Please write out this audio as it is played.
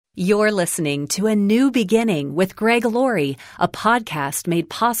You're listening to A New Beginning with Greg Laurie, a podcast made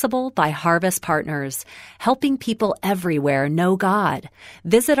possible by Harvest Partners, helping people everywhere know God.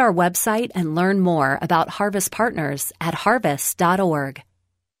 Visit our website and learn more about Harvest Partners at harvest.org.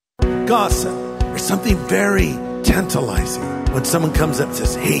 Gossip is something very tantalizing when someone comes up and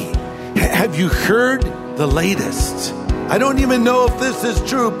says, "Hey, have you heard the latest? I don't even know if this is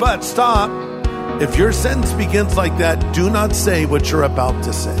true, but stop." If your sentence begins like that, do not say what you're about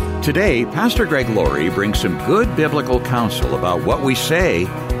to say. Today, Pastor Greg Laurie brings some good biblical counsel about what we say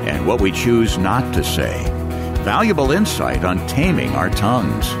and what we choose not to say. Valuable insight on taming our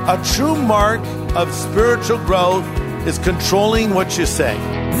tongues. A true mark of spiritual growth is controlling what you say.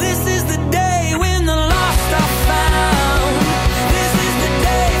 This is the day when the lost are found. This is the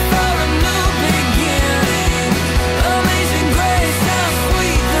day for a new beginning. Amazing grace, how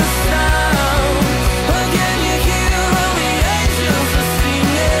sweet the sound. Again you hear all the angels are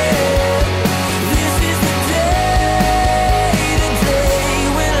singing. This is the day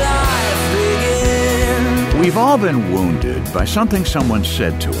when life begins. We've all been wounded by something someone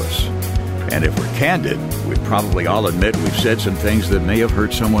said to us. And if we're candid, we probably all admit we've said some things that may have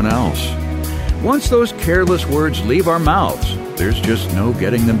hurt someone else. Once those careless words leave our mouths, there's just no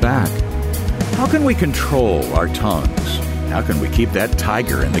getting them back. How can we control our tongues? How can we keep that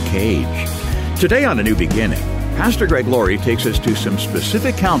tiger in the cage? Today on A New Beginning, Pastor Greg Laurie takes us to some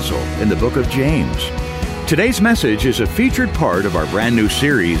specific counsel in the book of James. Today's message is a featured part of our brand new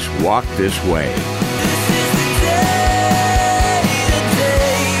series, Walk This Way.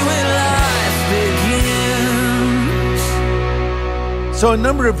 So a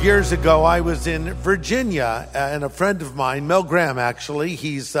number of years ago, I was in Virginia, and a friend of mine, Mel Graham, actually,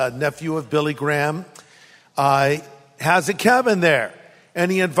 he's a nephew of Billy Graham, has a cabin there.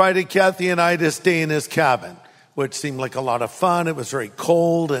 And he invited Kathy and I to stay in his cabin, which seemed like a lot of fun. It was very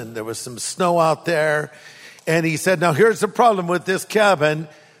cold, and there was some snow out there. And he said, now here's the problem with this cabin.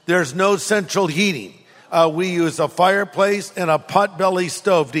 There's no central heating. We use a fireplace and a potbelly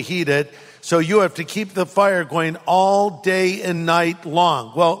stove to heat it. So you have to keep the fire going all day and night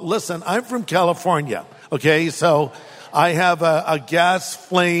long. Well, listen, I'm from California, okay? So I have a gas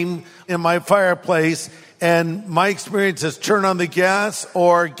flame in my fireplace, and my experience is turn on the gas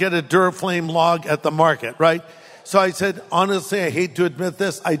or get a Duraflame log at the market, right? So I said, honestly, I hate to admit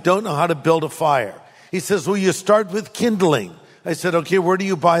this, I don't know how to build a fire. He says, well, you start with kindling. I said, okay, where do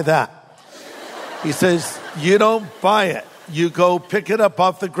you buy that? He says, you don't buy it. You go pick it up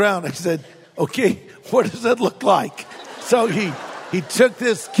off the ground. I said, okay, what does that look like? So he took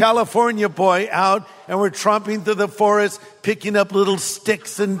this California boy out, and we're tromping through the forest, picking up little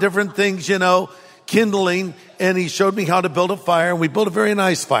sticks and different things, kindling, and he showed me how to build a fire, and we built a very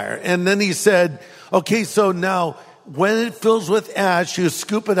nice fire. And then he said, okay, so now when it fills with ash, you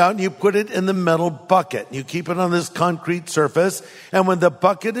scoop it out and you put it in the metal bucket. You keep it on this concrete surface. And when the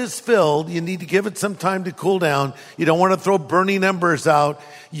bucket is filled, you need to give it some time to cool down. You don't want to throw burning embers out.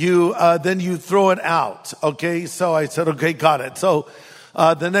 Then you throw it out. Okay. So I said, okay, got it. So,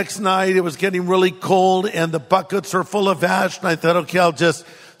 the next night it was getting really cold and the buckets are full of ash. And I thought, okay, I'll just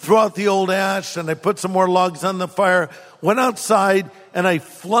throw out the old ash. And I put some more logs on the fire, went outside, and I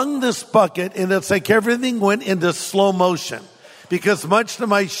flung this bucket, and it's like everything went into slow motion. Because much to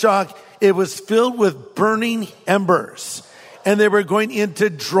my shock, it was filled with burning embers. And they were going into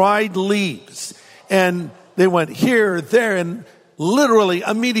dried leaves. And they went here, there, and literally,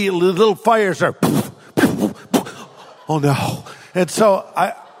 immediately, little fires are, oh no. And so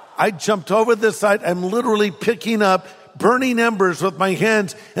I jumped over the side. I'm literally picking up burning embers with my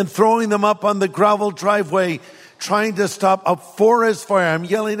hands and throwing them up on the gravel driveway, trying to stop a forest fire. I'm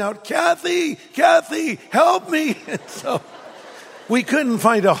yelling out, Kathy, help me. And so we couldn't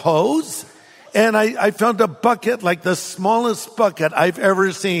find a hose. And I found a bucket, like the smallest bucket I've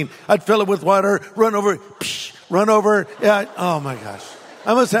ever seen. I'd fill it with water, run over. Yeah, oh my gosh.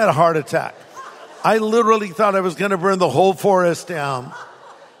 I almost had a heart attack. I literally thought I was going to burn the whole forest down.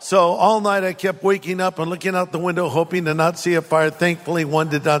 So all night I kept waking up and looking out the window, hoping to not see a fire. Thankfully, one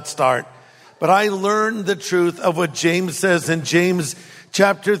did not start. But I learned the truth of what James says in James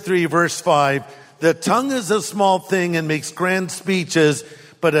chapter 3, verse 5. The tongue is a small thing and makes grand speeches,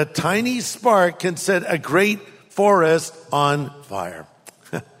 but a tiny spark can set a great forest on fire.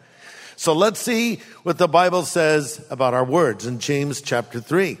 So let's see what the Bible says about our words in James chapter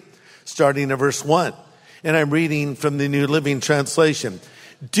 3, starting at verse 1. And I'm reading from the New Living Translation.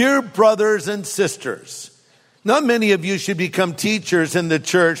 Dear brothers and sisters, not many of you should become teachers in the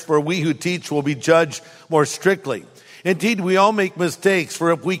church, for we who teach will be judged more strictly. Indeed, we all make mistakes,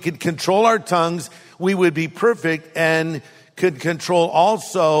 for if we could control our tongues, we would be perfect and could control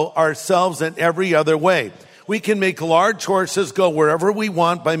also ourselves in every other way. We can make large horses go wherever we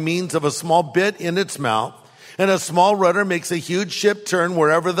want by means of a small bit in its mouth, and a small rudder makes a huge ship turn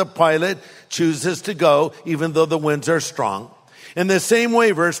wherever the pilot chooses to go, even though the winds are strong. In the same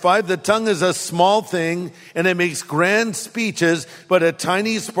way, verse 5, the tongue is a small thing, and it makes grand speeches, but a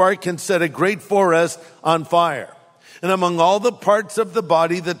tiny spark can set a great forest on fire. And among all the parts of the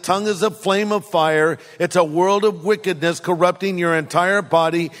body, the tongue is a flame of fire. It's a world of wickedness, corrupting your entire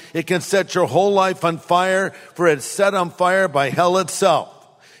body. It can set your whole life on fire, for it's set on fire by hell itself.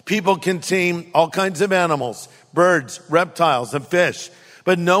 People can tame all kinds of animals, birds, reptiles, and fish.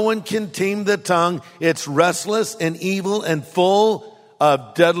 But no one can tame the tongue. It's restless and evil and full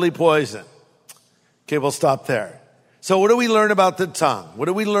of deadly poison. Okay, we'll stop there. So what do we learn about the tongue? What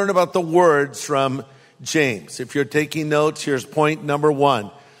do we learn about the words from James? If you're taking notes, here's point number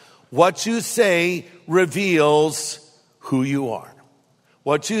 1. What you say reveals who you are.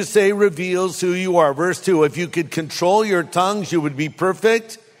 What you say reveals who you are. Verse 2, if you could control your tongues, you would be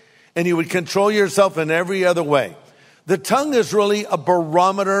perfect, and you would control yourself in every other way. The tongue is really a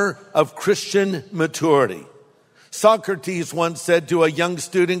barometer of Christian maturity. Socrates once said to a young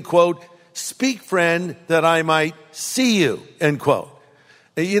student, quote, "Speak, friend, that I might see you," end quote.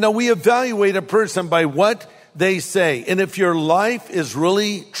 You know, we evaluate a person by what they say. And if your life is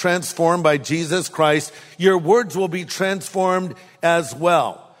really transformed by Jesus Christ, your words will be transformed as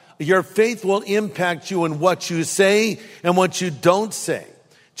well. Your faith will impact you in what you say and what you don't say.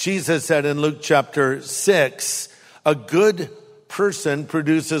 Jesus said in Luke chapter 6, a good person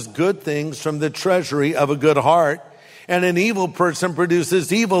produces good things from the treasury of a good heart, and an evil person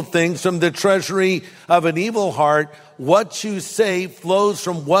produces evil things from the treasury of an evil heart. What you say flows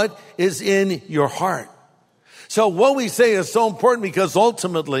from what is in your heart. So what we say is so important because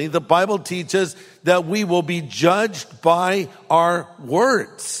ultimately the Bible teaches that we will be judged by our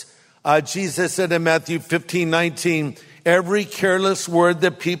words. Jesus said in Matthew 15:19, every careless word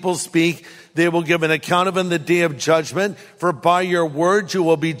that people speak, they will give an account of in the day of judgment. For by your words you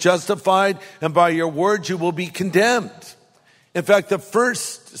will be justified, and by your words you will be condemned. In fact, the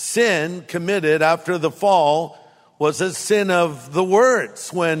first sin committed after the fall was a sin of the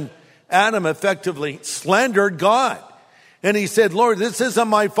words, when Adam effectively slandered God. And he said, Lord, this isn't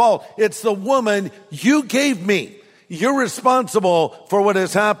my fault. It's the woman you gave me. You're responsible for what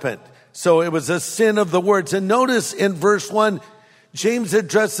has happened. So it was a sin of the words. And notice in verse 1, James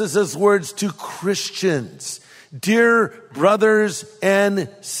addresses his words to Christians, dear brothers and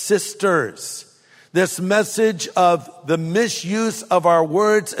sisters. This message of the misuse of our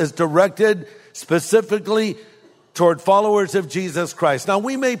words is directed specifically toward followers of Jesus Christ. Now,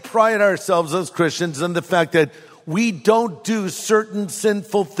 we may pride ourselves as Christians in the fact that we don't do certain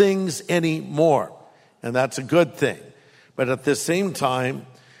sinful things anymore, and that's a good thing. But at the same time,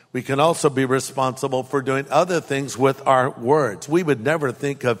 we can also be responsible for doing other things with our words. We would never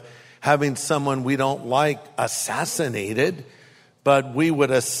think of having someone we don't like assassinated, but we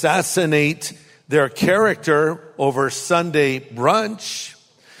would assassinate their character over Sunday brunch.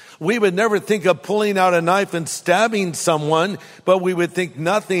 We would never think of pulling out a knife and stabbing someone, but we would think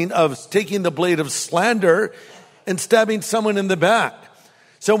nothing of taking the blade of slander and stabbing someone in the back.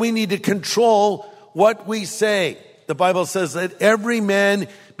 So we need to control what we say. The Bible says that every man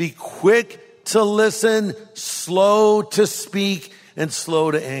be quick to listen, slow to speak, and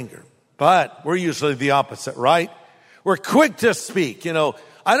slow to anger. But we're usually the opposite, right? We're quick to speak. You know,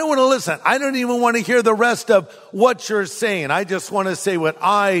 I don't want to listen. I don't even want to hear the rest of what you're saying. I just want to say what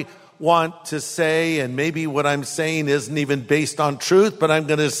I want to say, and maybe what I'm saying isn't even based on truth, but I'm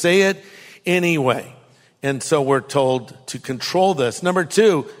going to say it anyway. And so we're told to control this. Number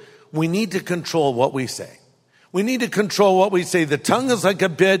 2, we need to control what we say. We need to control what we say. The tongue is like a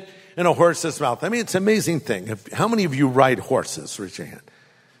bit in a horse's mouth. I mean, it's an amazing thing. How many of you ride horses? Raise your hand.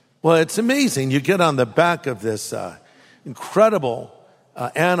 Well, it's amazing. You get on the back of this incredible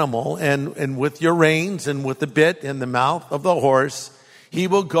animal, and with your reins and with the bit in the mouth of the horse, he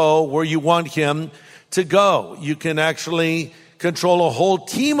will go where you want him to go. You can actually control a whole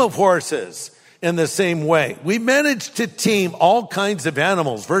team of horses in the same way. We've managed to tame all kinds of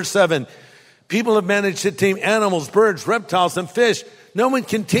animals. Verse 7, people have managed to tame animals, birds, reptiles, and fish. No one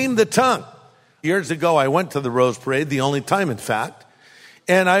can tame the tongue. Years ago, I went to the Rose Parade, the only time, in fact,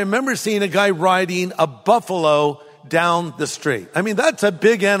 and I remember seeing a guy riding a buffalo down the street. I mean, that's a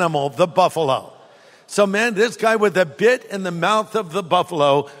big animal, the buffalo. So, man, this guy with a bit in the mouth of the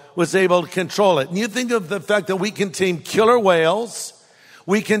buffalo was able to control it. And you think of the fact that we can tame killer whales,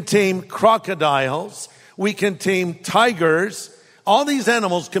 we can tame crocodiles, we can tame tigers. All these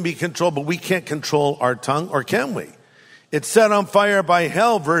animals can be controlled, but we can't control our tongue, or can we? It's set on fire by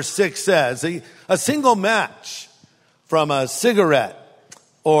hell, verse 6 says. A single match from a cigarette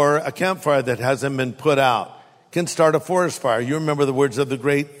or a campfire that hasn't been put out can start a forest fire. You remember the words of the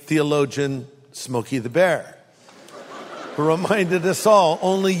great theologian Smokey the Bear, who reminded us all,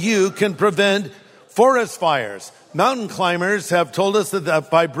 only you can prevent forest fires. Mountain climbers have told us that the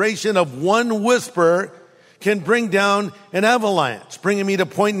vibration of one whisper can bring down an avalanche, bringing me to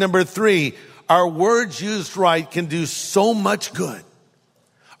point number 3. Our words used right can do so much good.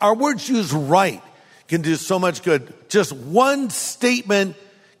 Our words used right can do so much good. Just one statement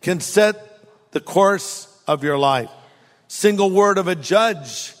can set the course of your life. Single word of a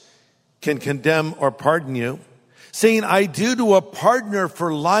judge can condemn or pardon you. Saying I do to a partner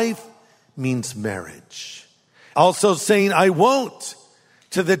for life means marriage. Also saying I won't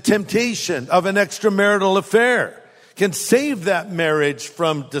to the temptation of an extramarital affair can save that marriage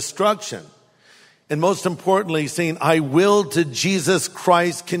from destruction. And most importantly, saying I will to Jesus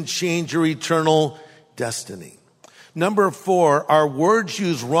Christ can change your eternal destiny. Number 4, our words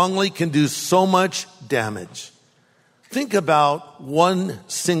used wrongly can do so much damage. Think about one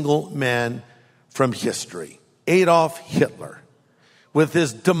single man from history, Adolf Hitler, with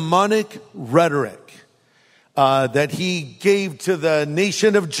his demonic rhetoric that he gave to the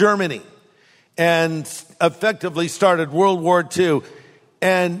nation of Germany and effectively started World War II.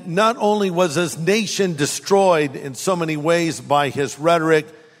 And not only was his nation destroyed in so many ways by his rhetoric,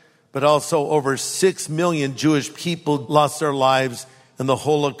 but also over 6 million Jewish people lost their lives in the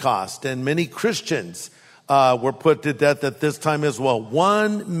Holocaust. And many Christians were put to death at this time as well.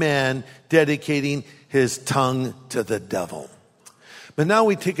 One man dedicating his tongue to the devil. But now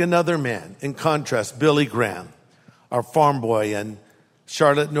we take another man, in contrast, Billy Graham, our farm boy in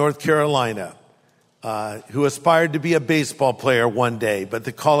Charlotte, North Carolina, who aspired to be a baseball player one day, but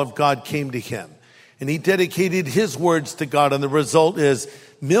the call of God came to him. And he dedicated his words to God, and the result is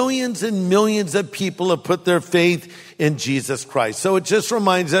millions and millions of people have put their faith in Jesus Christ. So it just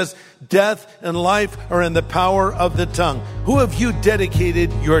reminds us, death and life are in the power of the tongue. Who have you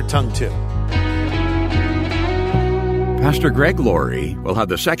dedicated your tongue to? Pastor Greg Laurie will have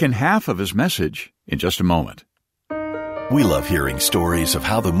the second half of his message in just a moment. We love hearing stories of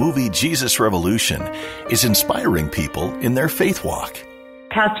how the movie Jesus Revolution is inspiring people in their faith walk.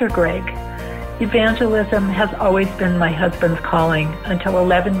 Pastor Greg, evangelism has always been my husband's calling until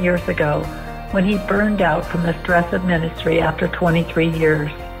 11 years ago when he burned out from the stress of ministry after 23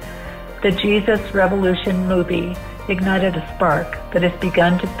 years. The Jesus Revolution movie ignited a spark that has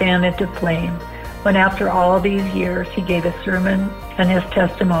begun to fan into flame when after all these years he gave a sermon and his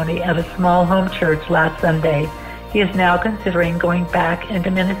testimony at a small home church last Sunday. He is now considering going back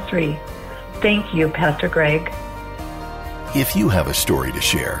into ministry. Thank you, Pastor Greg. If you have a story to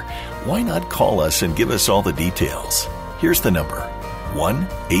share, why not call us and give us all the details? Here's the number,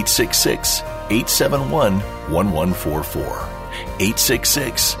 1-866-871-1144.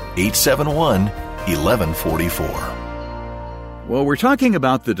 866-871-1144. Well, we're talking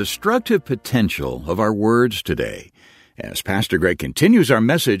about the destructive potential of our words today, as Pastor Greg continues our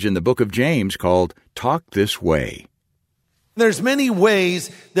message in the book of James called Talk This Way. There's many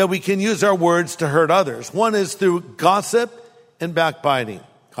ways that we can use our words to hurt others. One is through gossip and backbiting.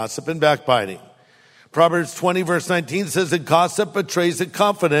 Gossip and backbiting. Proverbs 20 verse 19 says that gossip betrays a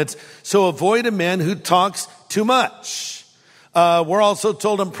confidence, so avoid a man who talks too much. We're also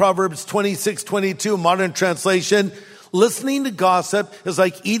told in Proverbs 26:22, modern translation, listening to gossip is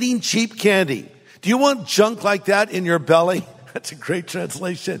like eating cheap candy. Do you want junk like that in your belly? That's a great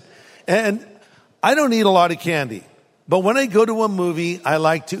translation. And I don't eat a lot of candy, but when I go to a movie, I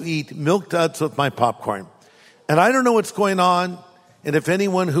like to eat Milk Duds with my popcorn. And I don't know what's going on. And if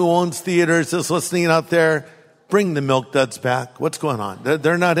anyone who owns theaters is listening out there, bring the Milk Duds back. What's going on?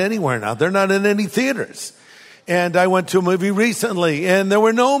 They're not anywhere now. They're not in any theaters. And I went to a movie recently and there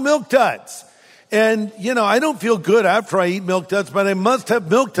were no Milk Duds. And, you know, I don't feel good after I eat Milk Duds, but I must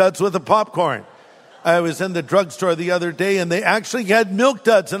have Milk Duds with the popcorn. I was in the drugstore the other day and they actually had Milk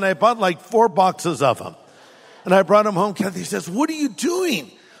Duds and I bought like 4 boxes of them. And I brought them home. Kathy says, what are you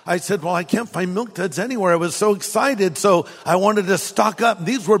doing? I said, well, I can't find Milk Duds anywhere. I was so excited, so I wanted to stock up.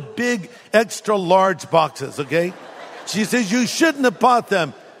 These were big, extra large boxes, okay? She says, you shouldn't have bought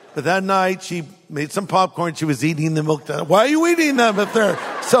them. But that night, she made some popcorn. She was eating the Milk Duds. Why are you eating them if they're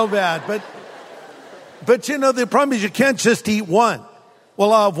so bad? But you know, the problem is you can't just eat one.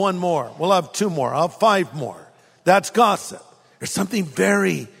 Well, I'll have 1 more. We'll have 2 more. I'll have 5 more. That's gossip. There's something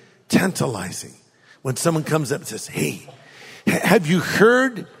very tantalizing when someone comes up and says, hey, have you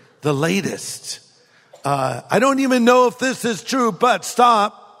heard the latest? I don't even know if this is true, but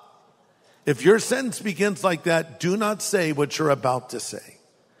stop. If your sentence begins like that, do not say what you're about to say.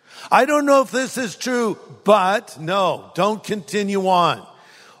 I don't know if this is true, but no, don't continue on.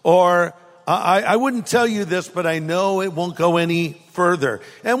 Or I wouldn't tell you this, but I know it won't go any further.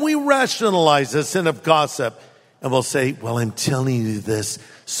 And we rationalize the sin of gossip. And we'll say, well, I'm telling you this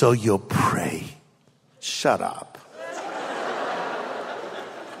so you'll pray. Shut up.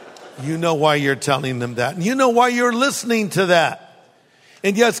 You know why you're telling them that. And you know why you're listening to that.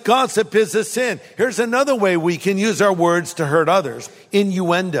 And yes, gossip is a sin. Here's another way we can use our words to hurt others.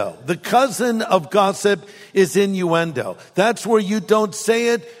 Innuendo. The cousin of gossip is innuendo. That's where you don't say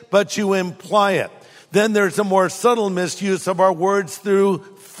it, but you imply it. Then there's a more subtle misuse of our words through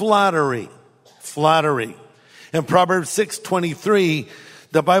flattery. Flattery. In Proverbs 6:23,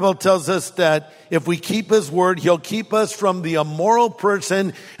 the Bible tells us that if we keep his word, he'll keep us from the immoral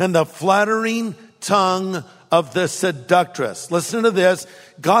person and the flattering tongue of the seductress. Listen to this.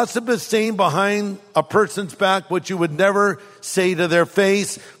 Gossip is saying behind a person's back what you would never say to their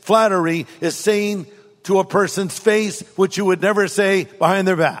face. Flattery is saying to a person's face what you would never say behind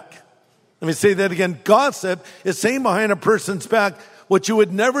their back. Let me say that again. Gossip is saying behind a person's back what you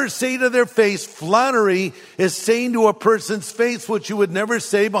would never say to their face. Flattery is saying to a person's face what you would never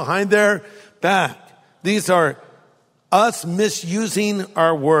say behind their back. These are us misusing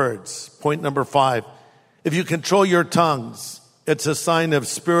our words. Point number 5. If you control your tongues, it's a sign of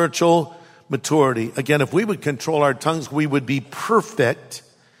spiritual maturity. Again, if we would control our tongues, we would be perfect.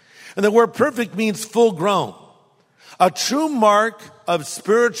 And the word perfect means full grown. A true mark of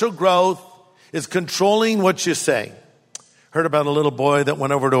spiritual growth is controlling what you say. Heard about a little boy that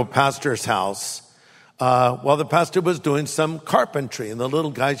went over to a pastor's house while the pastor was doing some carpentry. And the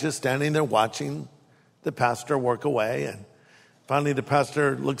little guy's just standing there watching the pastor work away. And finally the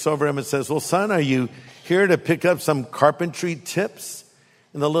pastor looks over him and says, well, son, are you here to pick up some carpentry tips?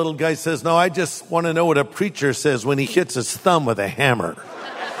 And the little guy says, no, I just want to know what a preacher says when he hits his thumb with a hammer.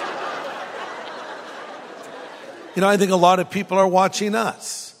 You know, I think a lot of people are watching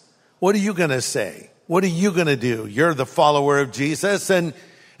us. What are you going to say? What are you going to do? You're the follower of Jesus, and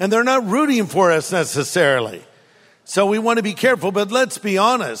they're not rooting for us necessarily. So we want to be careful, but let's be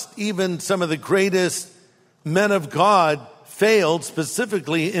honest. Even some of the greatest men of God failed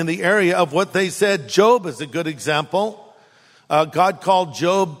specifically in the area of what they said. Job is a good example. God called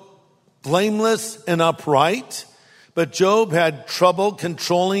Job blameless and upright, but Job had trouble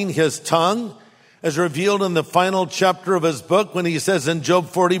controlling his tongue, as revealed in the final chapter of his book when he says in Job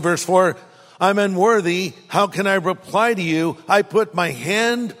 40 verse 4, I'm unworthy. How can I reply to you? I put my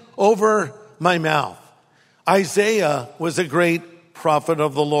hand over my mouth. Isaiah was a great prophet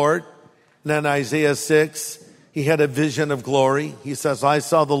of the Lord. And in Isaiah 6, he had a vision of glory. He says, I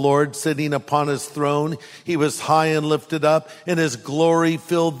saw the Lord sitting upon his throne. He was high and lifted up, and his glory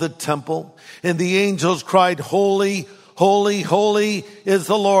filled the temple. And the angels cried, holy, holy, holy is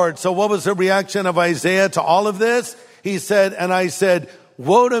the Lord. So what was the reaction of Isaiah to all of this? He said, and I said,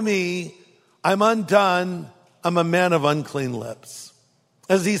 woe to me, I'm undone, I'm a man of unclean lips.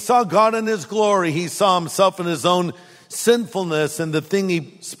 As he saw God in his glory, he saw himself in his own sinfulness, and the thing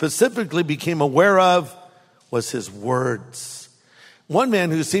he specifically became aware of was his words. One man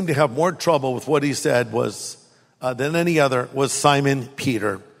who seemed to have more trouble with what he said was than any other was Simon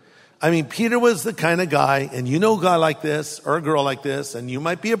Peter. I mean, Peter was the kind of guy, and you know a guy like this or a girl like this, and you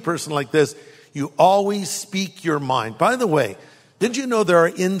might be a person like this, you always speak your mind. By the way, did you know there are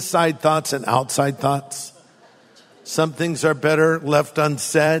inside thoughts and outside thoughts? Some things are better left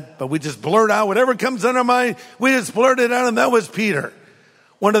unsaid, but we just blurt out whatever comes in our mind. We just blurt it out, and that was Peter.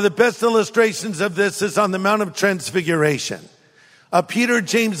 One of the best illustrations of this is on the Mount of Transfiguration. Peter,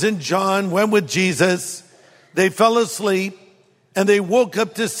 James, and John went with Jesus. They fell asleep, and they woke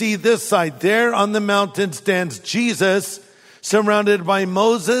up to see this sight. There on the mountain stands Jesus, surrounded by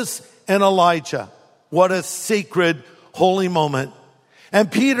Moses and Elijah. What a sacred, holy moment.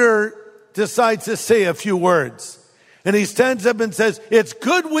 And Peter decides to say a few words. And he stands up and says, it's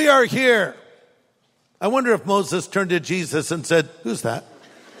good we are here. I wonder if Moses turned to Jesus and said, who's that?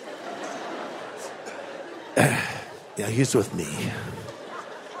 Yeah, he's with me.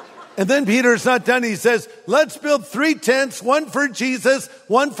 And then Peter's not done. He says, let's build 3 tents, one for Jesus,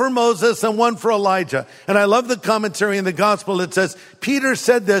 one for Moses, and one for Elijah. And I love the commentary in the gospel. It says, Peter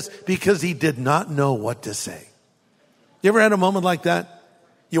said this because he did not know what to say. You ever had a moment like that?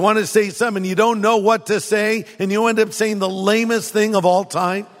 You want to say something, you don't know what to say, and you end up saying the lamest thing of all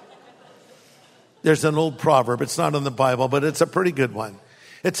time? There's an old proverb. It's not in the Bible, but it's a pretty good one.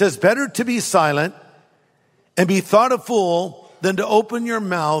 It says, better to be silent and be thought a fool than to open your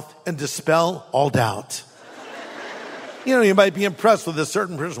mouth and dispel all doubt. You might be impressed with a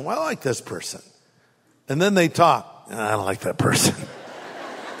certain person. Well, I like this person. And then they talk. I don't like that person.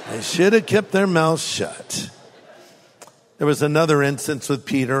 They should have kept their mouths shut. There was another instance with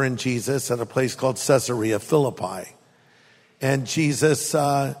Peter and Jesus at a place called Caesarea Philippi. And Jesus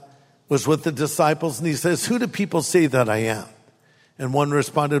was with the disciples, and he says, who do people say that I am? And one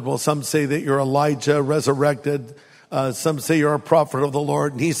responded, well, some say that you're Elijah resurrected. Some say you're a prophet of the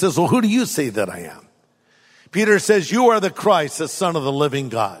Lord. And he says, well, who do you say that I am? Peter says, you are the Christ, the Son of the living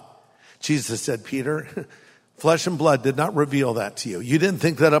God. Jesus said, Peter, flesh and blood did not reveal that to you. You didn't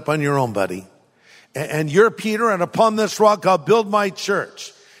think that up on your own, buddy. And you're Peter, and upon this rock I'll build my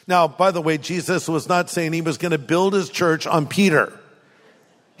church. Now, by the way, Jesus was not saying he was going to build his church on Peter.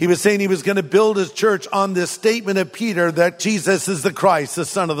 He was saying he was going to build his church on this statement of Peter that Jesus is the Christ, the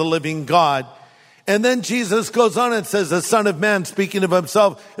Son of the living God. And then Jesus goes on and says, the Son of Man, speaking of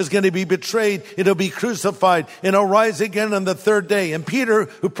himself, is going to be betrayed, it'll be crucified, and he'll rise again on the third day. And Peter,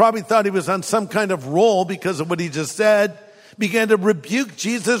 who probably thought he was on some kind of roll because of what he just said, began to rebuke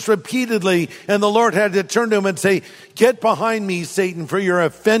Jesus repeatedly. And the Lord had to turn to him and say, get behind me, Satan, for you're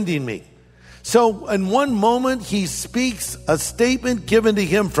offending me. So in one moment, he speaks a statement given to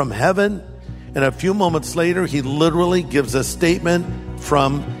him from heaven. And a few moments later, he literally gives a statement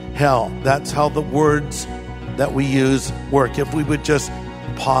from hell. That's how the words that we use work. If we would just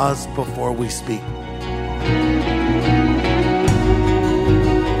pause before we speak.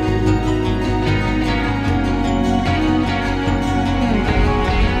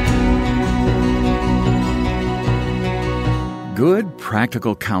 Good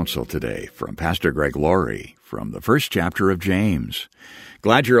practical counsel today from Pastor Greg Laurie from the first chapter of James.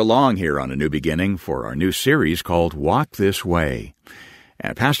 Glad you're along here on A New Beginning for our new series called Walk This Way.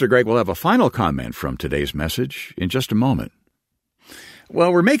 And Pastor Greg will have a final comment from today's message in just a moment.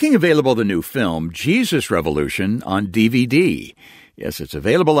 Well, we're making available the new film, Jesus Revolution, on DVD. Yes, it's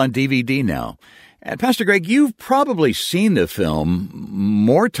available on DVD now. And Pastor Greg, you've probably seen the film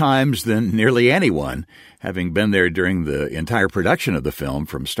more times than nearly anyone, having been there during the entire production of the film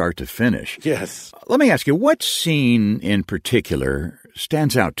from start to finish. Yes. Let me ask you, what scene in particular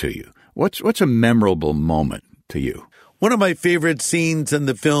stands out to you? What's a memorable moment to you? One of my favorite scenes in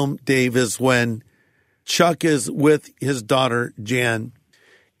the film, Dave, is when Chuck is with his daughter, Jan.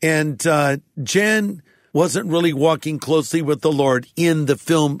 And Jan wasn't really walking closely with the Lord in the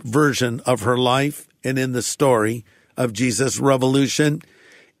film version of her life and in the story of Jesus Revolution.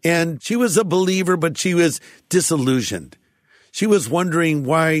 And she was a believer, but she was disillusioned. She was wondering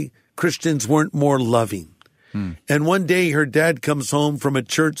why Christians weren't more loving. And one day her dad comes home from a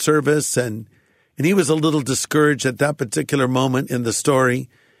church service and he was a little discouraged at that particular moment in the story.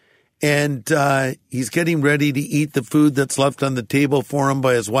 And he's getting ready to eat the food that's left on the table for him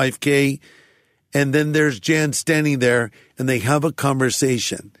by his wife, Kay. And then there's Jan standing there, and they have a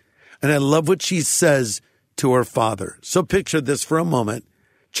conversation. And I love what she says to her father. So picture this for a moment.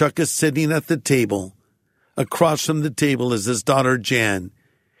 Chuck is sitting at the table. Across from the table is his daughter, Jan.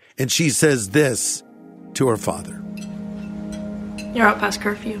 And she says this to her father. You're out past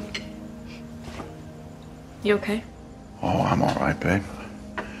curfew. You okay? Oh, I'm all right, babe.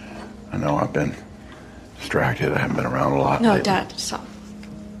 I know I've been distracted. I haven't been around a lot. No, lately. Dad, stop.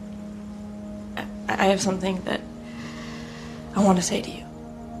 I have something that I want to say to you.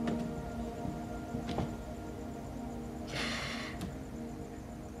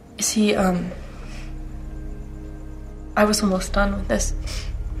 You see, I was almost done with this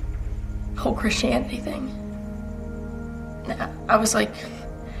whole Christianity thing. I was like,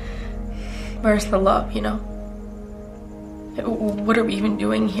 where's the love, you know? What are we even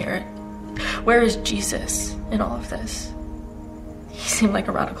doing here? Where is Jesus in all of this? He seemed like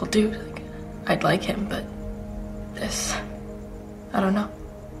a radical dude. Like, I'd like him, but this, I don't know.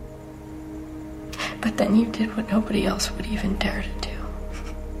 But then you did what nobody else would even dare to do.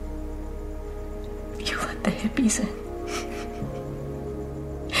 You let the hippies in.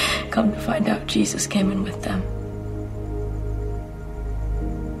 Come to find out, Jesus came in with them.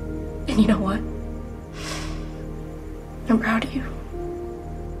 And you know what? I'm proud of you.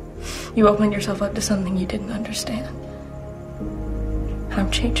 You opened yourself up to something you didn't understand.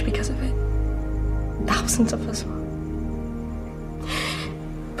 I'm changed because of it. Thousands of us are.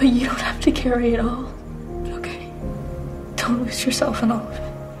 But you don't have to carry it all, okay? Don't lose yourself in all of it.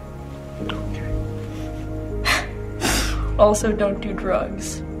 Okay. Also, don't do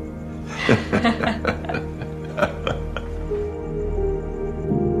drugs.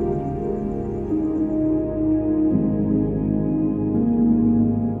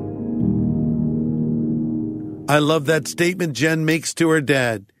 I love that statement Jen makes to her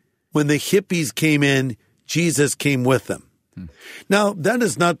dad. When the hippies came in, Jesus came with them. Now, that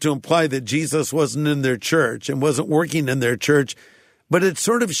is not to imply that Jesus wasn't in their church and wasn't working in their church, but it's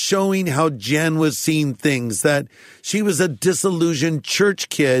sort of showing how Jen was seeing things, that she was a disillusioned church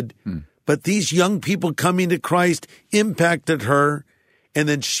kid, but these young people coming to Christ impacted her, and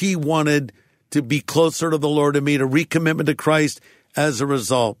then she wanted to be closer to the Lord and made a recommitment to Christ as a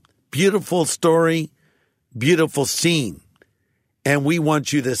result. Beautiful story, beautiful scene. And we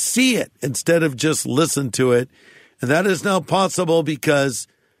want you to see it instead of just listen to it. And that is now possible because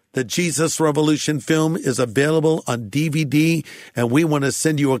the Jesus Revolution film is available on DVD, and we want to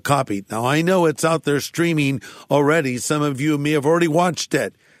send you a copy. Now, I know it's out there streaming already. Some of you may have already watched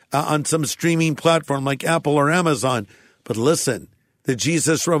it on some streaming platform like Apple or Amazon. But listen, the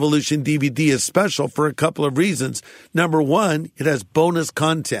Jesus Revolution DVD is special for a couple of reasons. Number one, it has bonus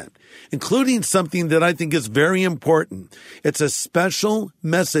content, including something that I think is very important. It's a special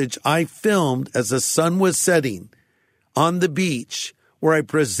message I filmed as the sun was setting on the beach, where I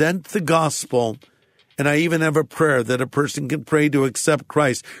present the gospel, and I even have a prayer that a person can pray to accept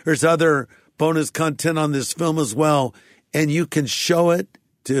Christ. There's other bonus content on this film as well, and you can show it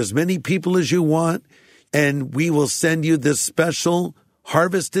to as many people as you want, and we will send you this special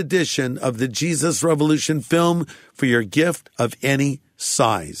harvest edition of the Jesus Revolution film for your gift of any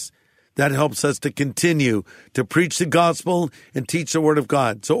size. That helps us to continue to preach the gospel and teach the word of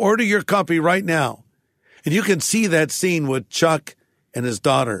God. So order your copy right now. And you can see that scene with Chuck and his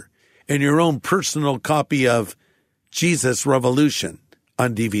daughter and your own personal copy of Jesus Revolution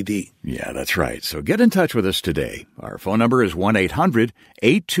on DVD. Yeah, that's right. So get in touch with us today. Our phone number is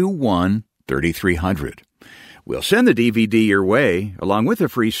 1-800-821-3300. We'll send the DVD your way, along with a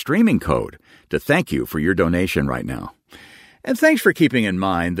free streaming code, to thank you for your donation right now. And thanks for keeping in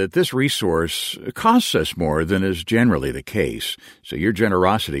mind that this resource costs us more than is generally the case, so your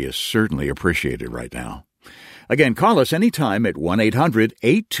generosity is certainly appreciated right now. Again, call us anytime at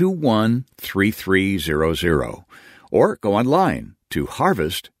 1-800-821-3300 or go online to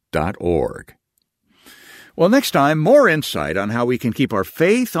harvest.org. Well, next time, more insight on how we can keep our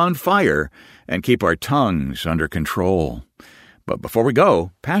faith on fire and keep our tongues under control. But before we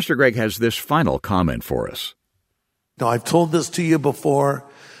go, Pastor Greg has this final comment for us. Now, I've told this to you before,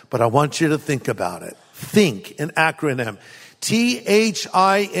 but I want you to think about it. Think, an acronym.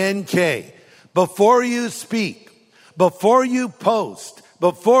 THINK. Before you speak, before you post,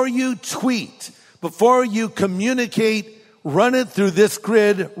 before you tweet, before you communicate, run it through this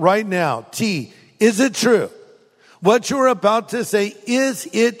grid right now. T, is it true? What you're about to say, is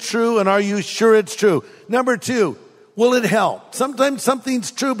it true? And are you sure it's true? Number two, will it help? Sometimes something's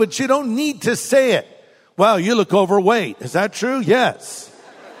true, but you don't need to say it. Wow, you look overweight. Is that true? Yes.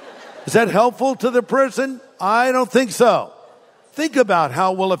 Is that helpful to the person? I don't think so. Think about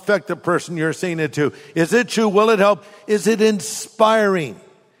how it will affect the person you're saying it to. Is it true? Will it help? Is it inspiring?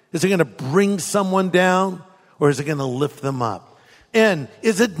 Is it going to bring someone down, or is it going to lift them up? And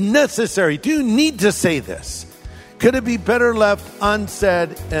is it necessary? Do you need to say this? Could it be better left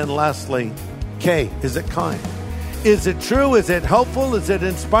unsaid? And lastly, K, is it kind? Is it true? Is it helpful? Is it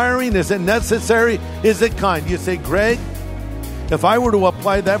inspiring? Is it necessary? Is it kind? You say, Greg, if I were to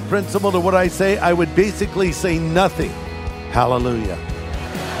apply that principle to what I say, I would basically say nothing. Hallelujah.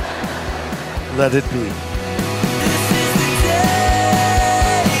 Let it be.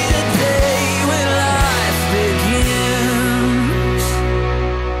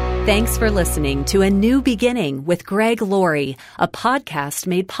 Thanks for listening to A New Beginning with Greg Laurie, a podcast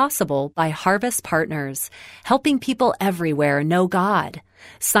made possible by Harvest Partners, helping people everywhere know God.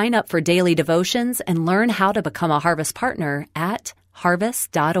 Sign up for daily devotions and learn how to become a Harvest Partner at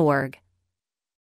harvest.org.